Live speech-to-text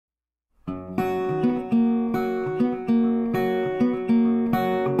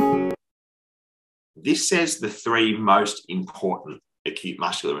this says the 3 most important acute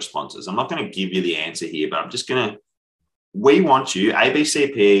muscular responses. I'm not going to give you the answer here, but I'm just going to, we want you,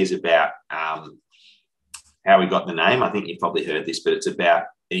 abcPE is about how we got the name. I think you've probably heard this, but it's about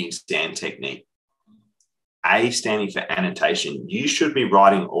eating stand technique. A standing for annotation. You should be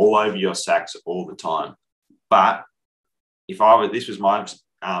writing all over your sacks all the time. But if this was my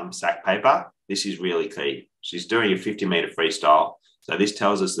sack paper, this is really key. She's doing a 50-meter freestyle. So this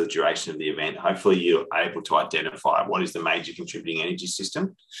tells us the duration of the event. Hopefully you're able to identify what is the major contributing energy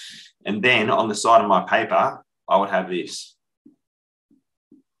system. And then on the side of my paper, I would have this.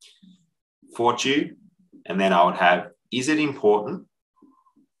 FORTEW. And then I would have, is it important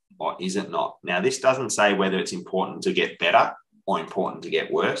or is it not? Now, this doesn't say whether it's important to get better or important to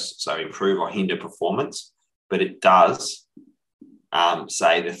get worse, so improve or hinder performance, but it does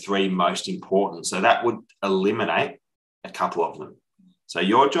say the 3 most important. So that would eliminate a couple of them. So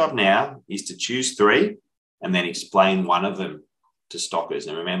your job now is to choose 3 and then explain one of them to stockers.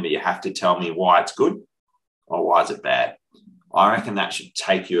 And remember, you have to tell me why it's good or why is it bad. I reckon that should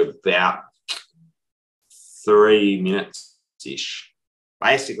take you about 3 minutes-ish.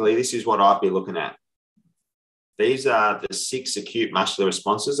 Basically, this is what I'd be looking at. These are the 6 acute muscular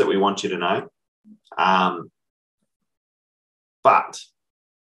responses that we want you to know. But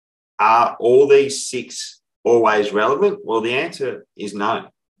are all these 6 always relevant? Well, the answer is no.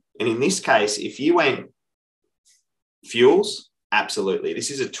 And in this case, if you went fuels, absolutely. This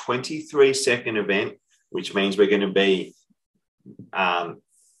is a 23-second event, which means we're going to be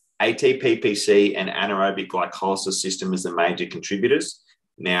ATPPC and anaerobic glycolysis system as the major contributors.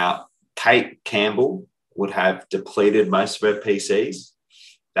 Now, Kate Campbell would have depleted most of her PCs.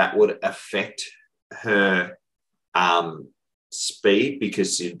 That would affect her speed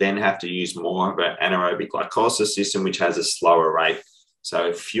because you then have to use more of an anaerobic glycolysis system, which has a slower rate.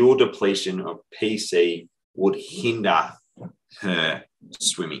 So fuel depletion of PC would hinder her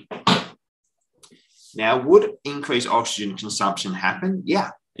swimming. Now, would increased oxygen consumption happen?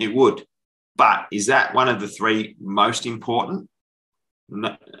 Yeah, it would. But is that one of the 3 most important?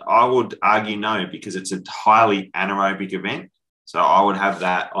 No, I would argue no, because it's a highly anaerobic event. So I would have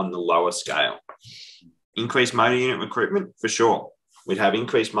that on the lower scale. Increased motor unit recruitment, for sure. We'd have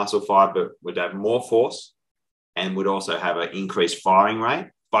increased muscle fiber, we'd have more force, and we'd also have an increased firing rate,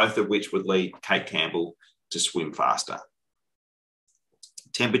 both of which would lead Kate Campbell to swim faster.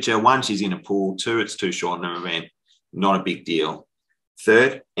 Temperature, 1, she's in a pool. 2, it's too short an event. Not a big deal.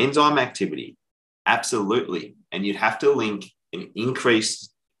 3rd, enzyme activity. Absolutely. And you'd have to link an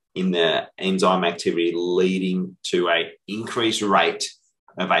increase in the enzyme activity leading to an increased rate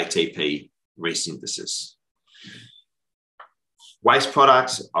of ATP resynthesis. Waste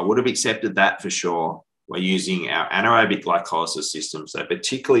products, I would have accepted that for sure. We're using our anaerobic glycolysis system. So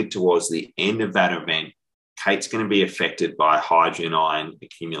particularly towards the end of that event, Kate's going to be affected by hydrogen ion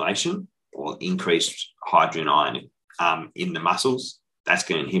accumulation or increased hydrogen ion in the muscles. That's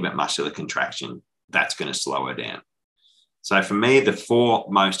going to inhibit muscular contraction. That's going to slow her down. So for me, the 4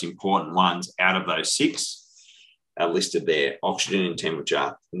 most important ones out of those 6 are listed there. Oxygen and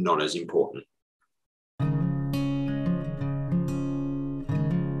temperature, not as important.